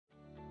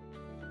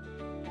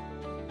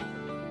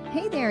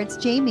Hey there, it's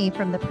Jamie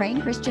from the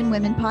Praying Christian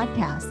Women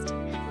podcast.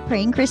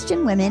 Praying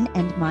Christian Women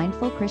and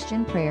Mindful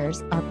Christian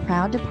Prayers are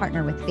proud to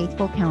partner with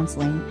Faithful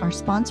Counseling, our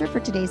sponsor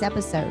for today's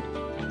episode.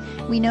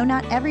 We know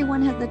not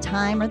everyone has the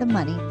time or the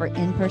money for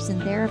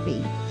in-person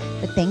therapy,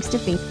 but thanks to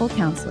Faithful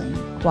Counseling,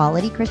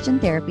 quality Christian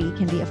therapy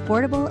can be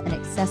affordable and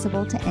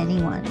accessible to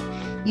anyone.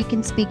 You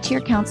can speak to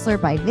your counselor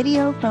by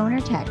video, phone,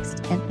 or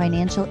text, and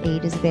financial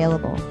aid is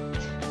available.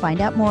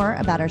 Find out more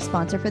about our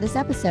sponsor for this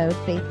episode,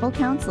 Faithful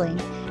Counseling,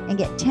 and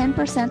get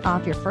 10%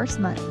 off your first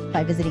month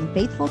by visiting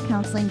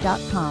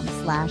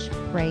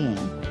faithfulcounseling.com/praying.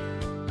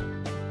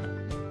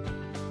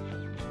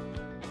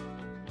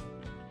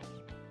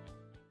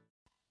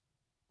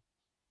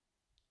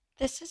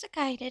 This is a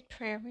guided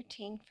prayer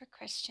routine for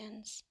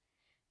Christians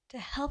to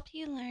help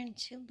you learn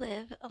to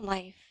live a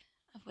life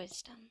of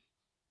wisdom.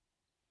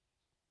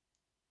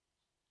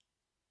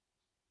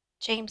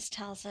 James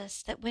tells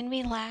us that when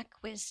we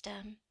lack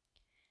wisdom,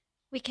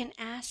 we can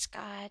ask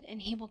God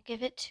and He will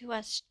give it to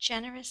us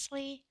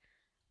generously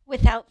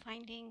without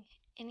finding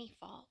any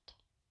fault.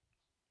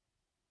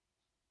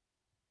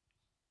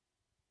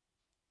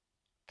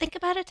 Think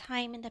about a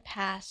time in the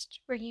past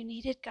where you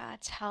needed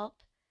God's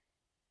help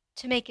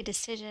to make a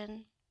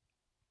decision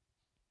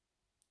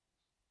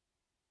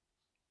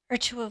or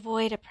to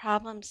avoid a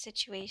problem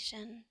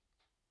situation,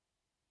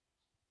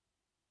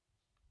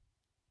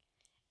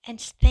 and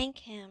thank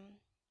Him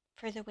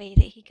for the way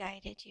that He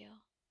guided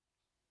you.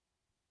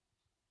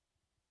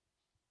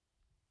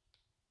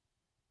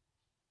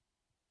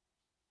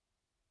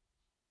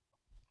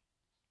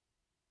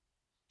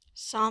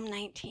 Psalm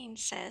 19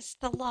 says,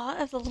 "The law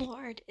of the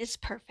Lord is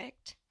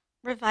perfect,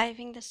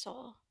 reviving the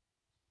soul.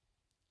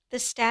 The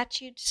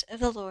statutes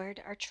of the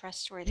Lord are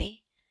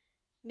trustworthy,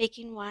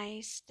 making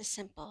wise the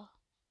simple.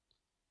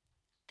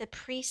 The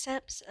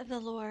precepts of the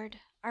Lord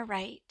are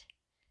right,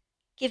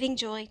 giving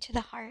joy to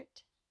the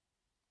heart.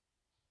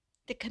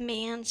 The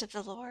commands of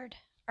the Lord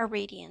are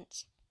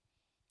radiant,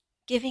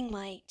 giving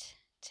light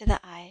to the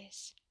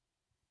eyes."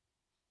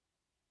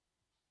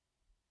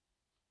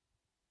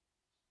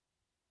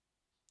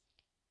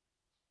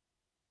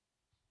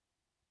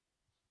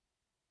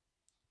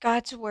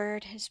 God's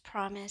word has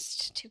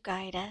promised to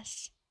guide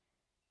us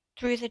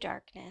through the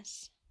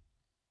darkness,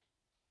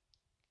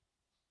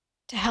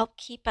 to help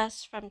keep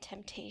us from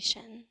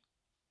temptation,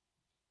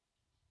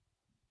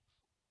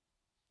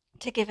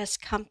 to give us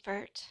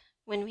comfort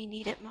when we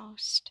need it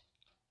most.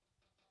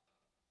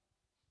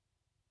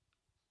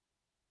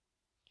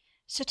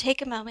 So take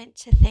a moment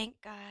to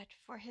thank God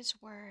for His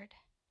word.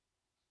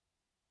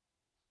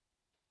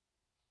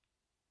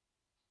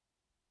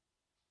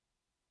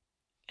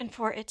 And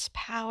for its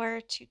power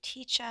to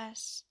teach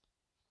us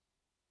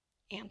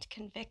and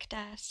convict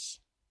us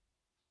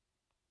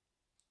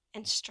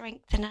and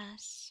strengthen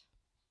us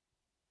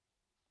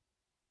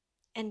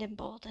and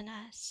embolden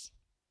us.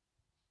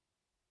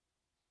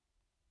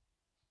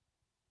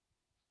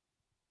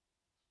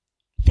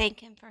 Thank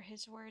Him for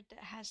His word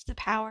that has the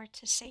power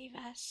to save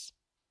us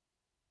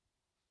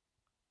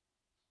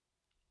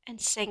and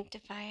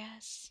sanctify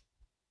us.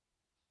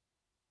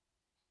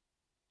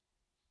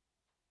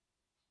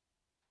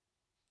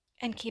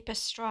 And keep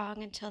us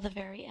strong until the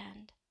very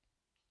end.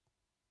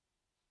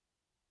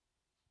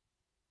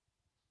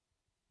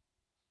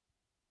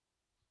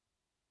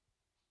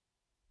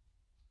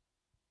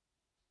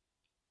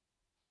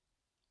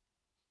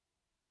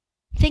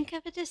 Think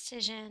of a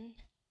decision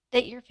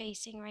that you're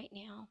facing right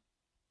now,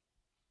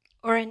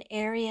 or an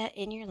area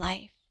in your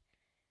life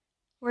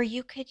where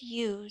you could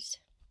use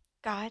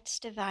God's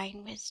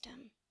divine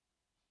wisdom.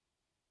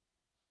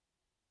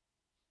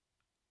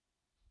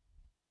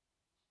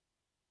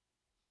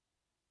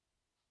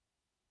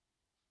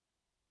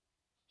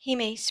 He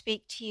may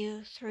speak to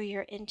you through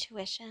your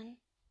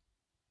intuition,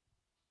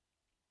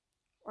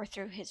 or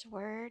through His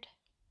word,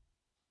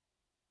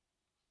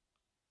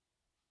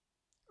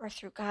 or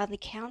through godly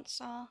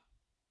counsel,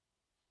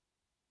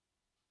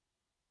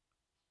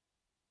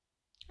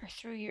 or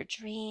through your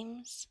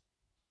dreams,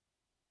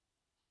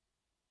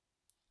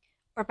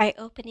 or by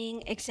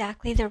opening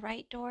exactly the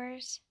right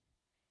doors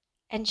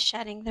and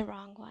shutting the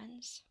wrong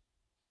ones.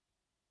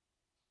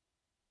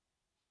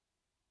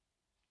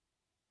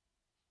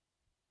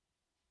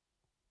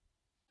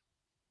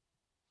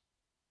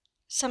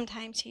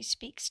 Sometimes He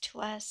speaks to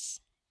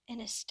us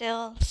in a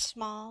still,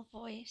 small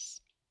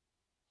voice.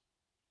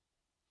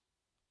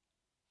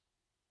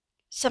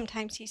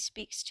 Sometimes He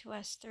speaks to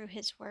us through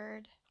His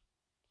word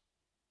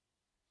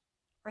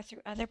or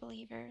through other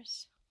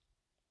believers.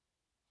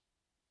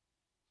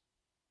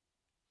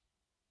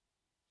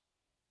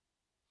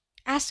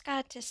 Ask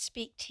God to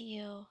speak to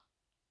you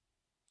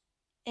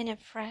in a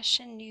fresh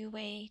and new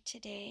way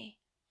today.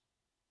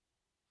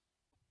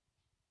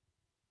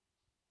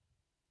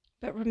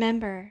 But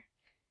remember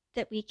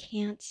that we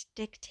can't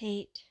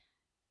dictate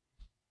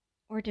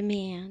or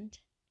demand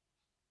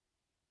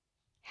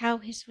how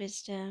His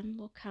wisdom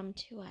will come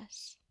to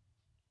us.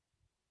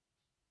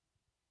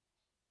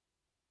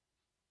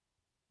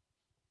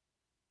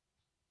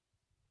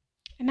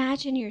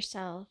 Imagine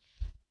yourself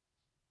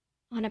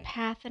on a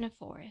path in a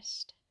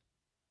forest.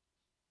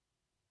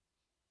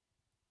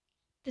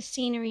 The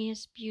scenery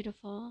is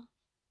beautiful,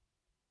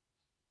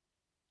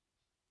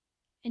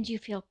 and you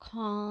feel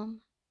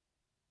calm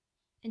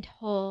and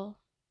whole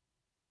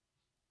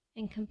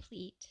and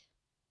complete.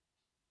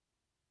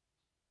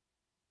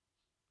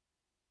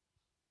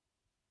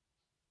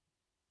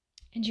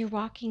 And you're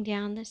walking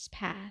down this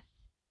path,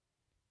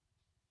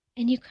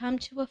 and you come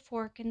to a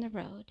fork in the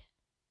road.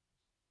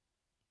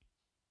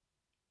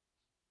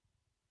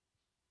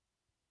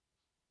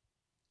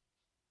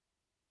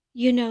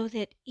 You know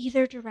that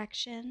either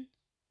direction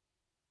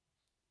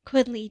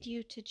could lead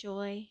you to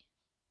joy.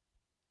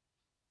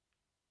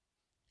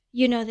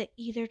 You know that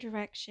either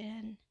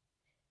direction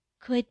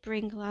could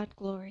bring God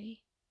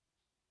glory.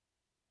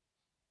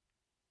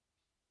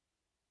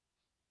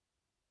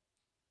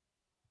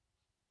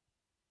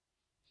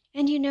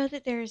 And you know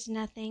that there is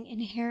nothing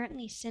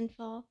inherently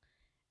sinful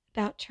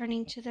about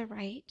turning to the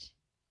right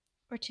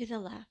or to the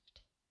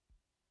left.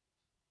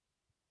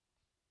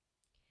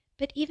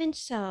 But even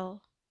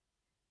so,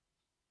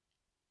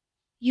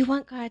 you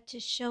want God to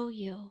show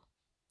you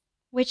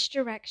which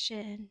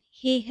direction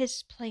He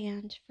has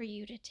planned for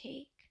you to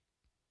take.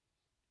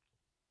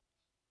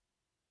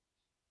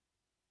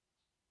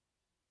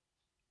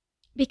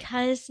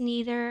 Because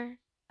neither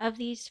of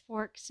these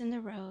forks in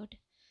the road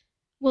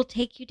will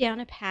take you down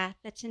a path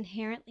that's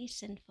inherently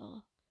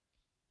sinful,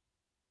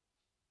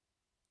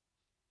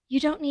 you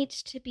don't need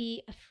to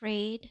be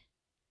afraid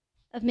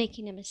of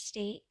making a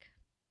mistake.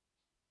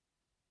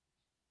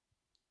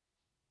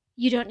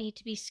 You don't need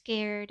to be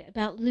scared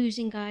about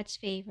losing God's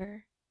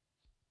favor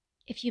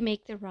if you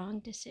make the wrong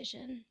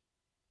decision.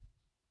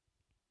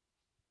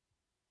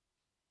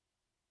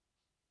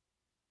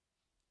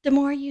 The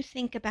more you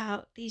think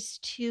about these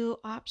two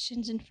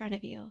options in front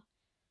of you,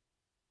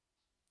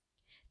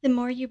 the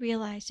more you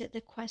realize that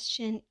the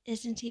question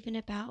isn't even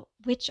about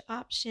which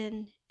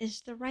option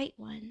is the right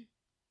one.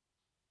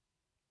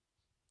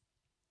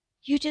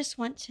 You just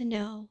want to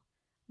know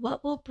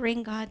what will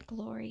bring God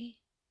glory.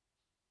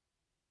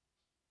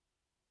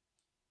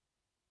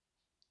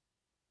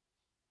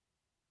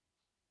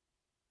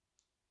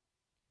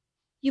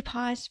 You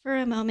pause for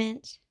a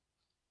moment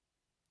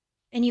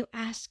and you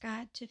ask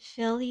God to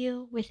fill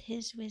you with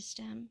His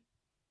wisdom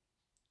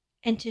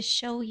and to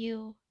show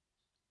you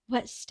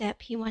what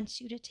step He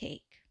wants you to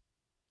take.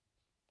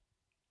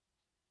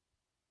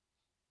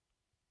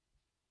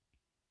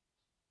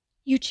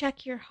 You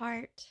check your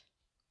heart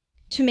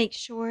to make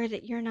sure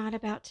that you're not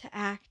about to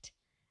act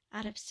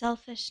out of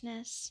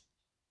selfishness.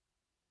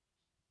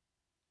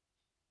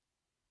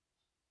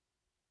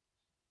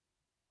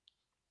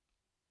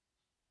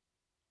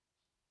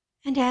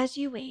 And as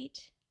you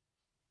wait,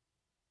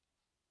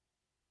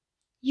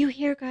 you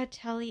hear God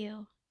tell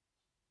you,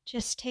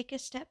 just take a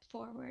step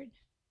forward.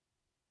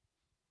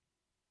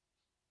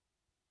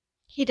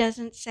 He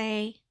doesn't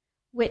say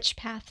which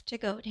path to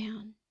go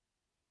down.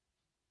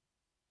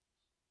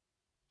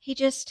 He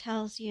just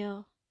tells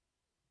you,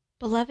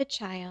 beloved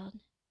child,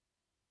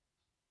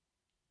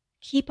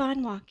 keep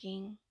on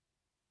walking,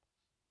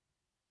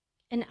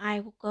 and I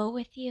will go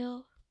with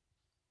you,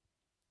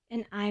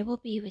 and I will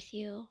be with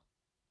you,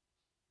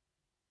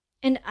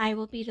 and I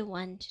will be the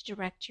one to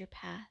direct your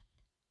path.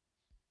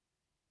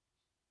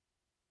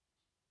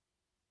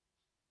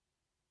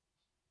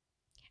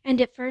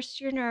 And at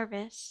first you're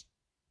nervous,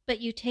 but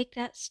you take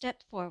that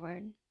step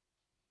forward.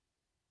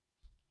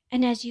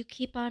 And as you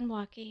keep on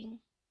walking,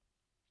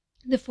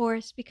 the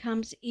forest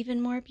becomes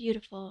even more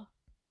beautiful.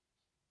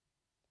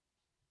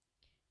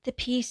 The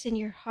peace in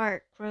your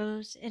heart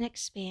grows and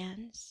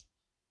expands.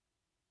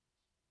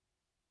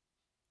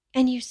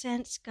 And you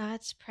sense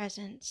God's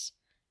presence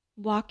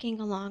walking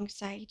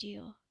alongside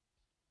you,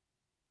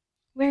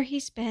 where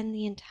He's been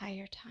the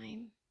entire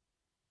time.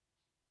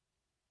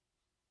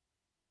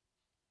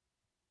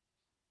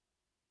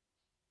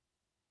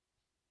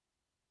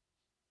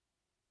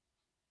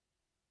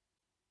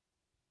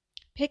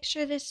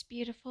 Picture this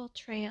beautiful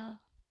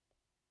trail.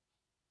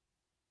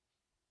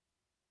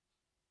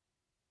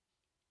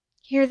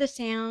 Hear the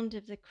sound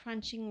of the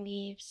crunching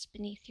leaves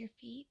beneath your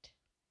feet.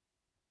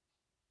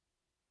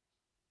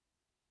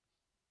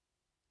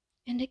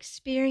 And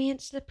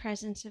experience the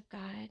presence of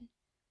God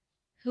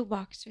who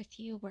walks with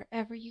you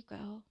wherever you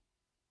go.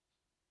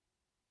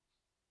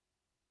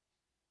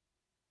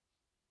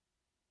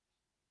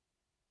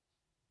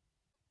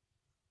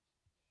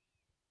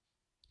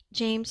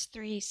 James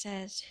 3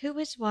 says, "Who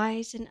is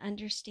wise and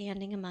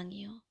understanding among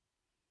you?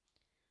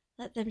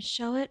 Let them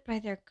show it by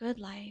their good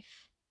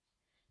life,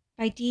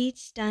 by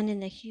deeds done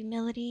in the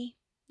humility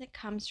that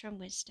comes from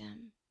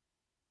wisdom."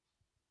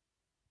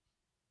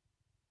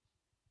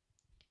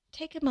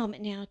 Take a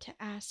moment now to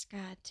ask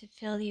God to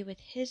fill you with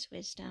His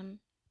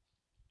wisdom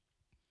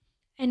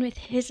and with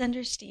His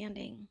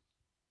understanding,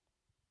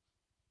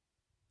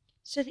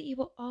 so that you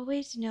will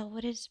always know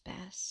what is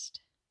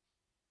best,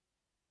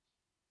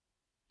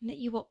 and that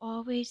you will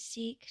always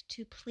seek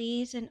to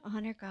please and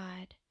honor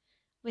God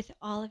with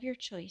all of your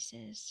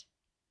choices,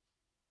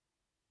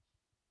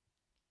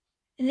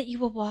 and that you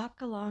will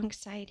walk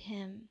alongside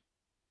him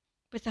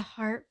with a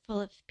heart full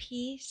of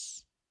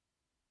peace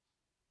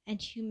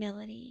and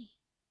humility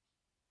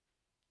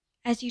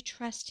as you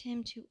trust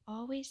him to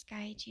always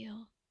guide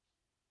you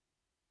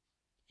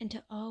and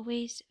to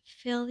always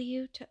fill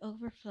you to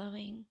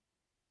overflowing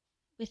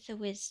with the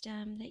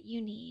wisdom that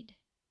you need.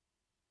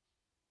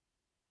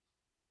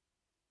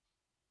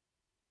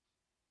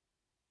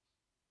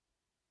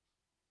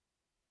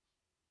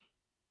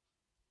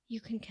 You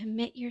can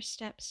commit your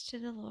steps to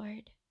the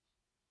Lord,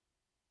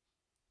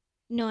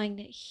 knowing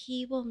that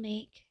he will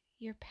make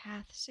your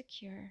path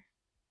secure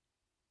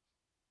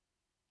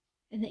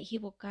and that he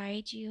will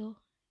guide you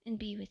and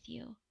be with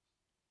you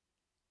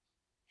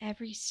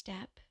every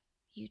step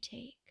you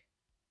take.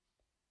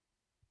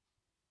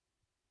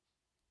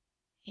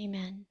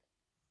 Amen.